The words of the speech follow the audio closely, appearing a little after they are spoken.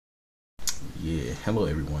Hello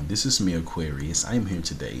everyone, this is me, Aquarius. I am here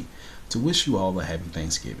today to wish you all a happy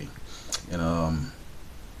Thanksgiving. And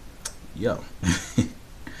yeah.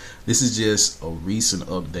 This is just a recent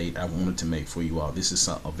update I wanted to make for you all. This is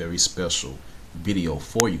a very special video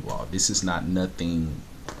for you all. This is not nothing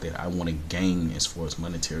that I want to gain as far as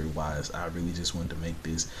monetary wise. I really just wanted to make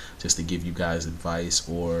this just to give you guys advice,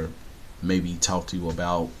 or maybe talk to you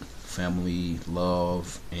about family,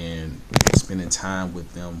 love, and spending time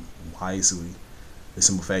with them wisely. The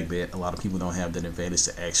simple fact that a lot of people don't have that advantage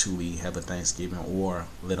to actually have a Thanksgiving, or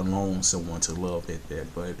let alone someone to love at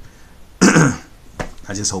that. But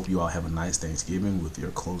I just hope you all have a nice Thanksgiving with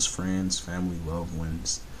your close friends, family, loved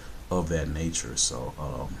ones of that nature.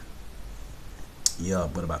 So yeah,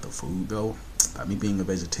 but about the food though, by me being a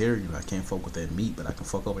vegetarian, I can't fuck with that meat, but I can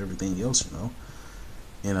fuck up everything else, you know.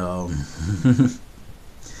 And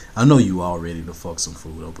I know you all ready to fuck some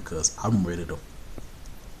food up, because I'm ready to,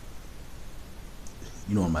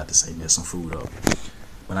 you know, I'm about to say mess some food up.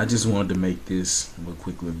 But I just wanted to make this a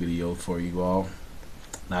quick little video for you all,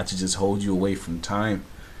 not to just hold you away from time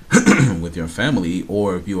with your family,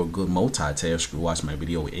 or if you're a good multitasker, watch my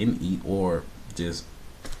video and eat, or just,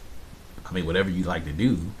 I mean, whatever you like to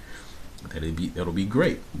do, that'll be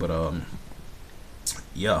great. But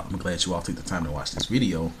yeah, I'm glad you all took the time to watch this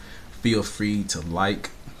video. Feel free to like,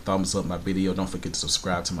 thumbs up my video. Don't forget to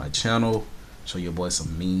subscribe to my channel. Show your boy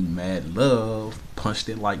some mean mad love. Punch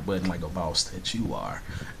that like button like a boss that you are.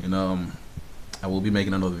 And I will be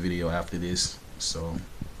making another video after this, so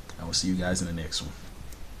I will see you guys in the next one.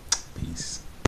 Peace.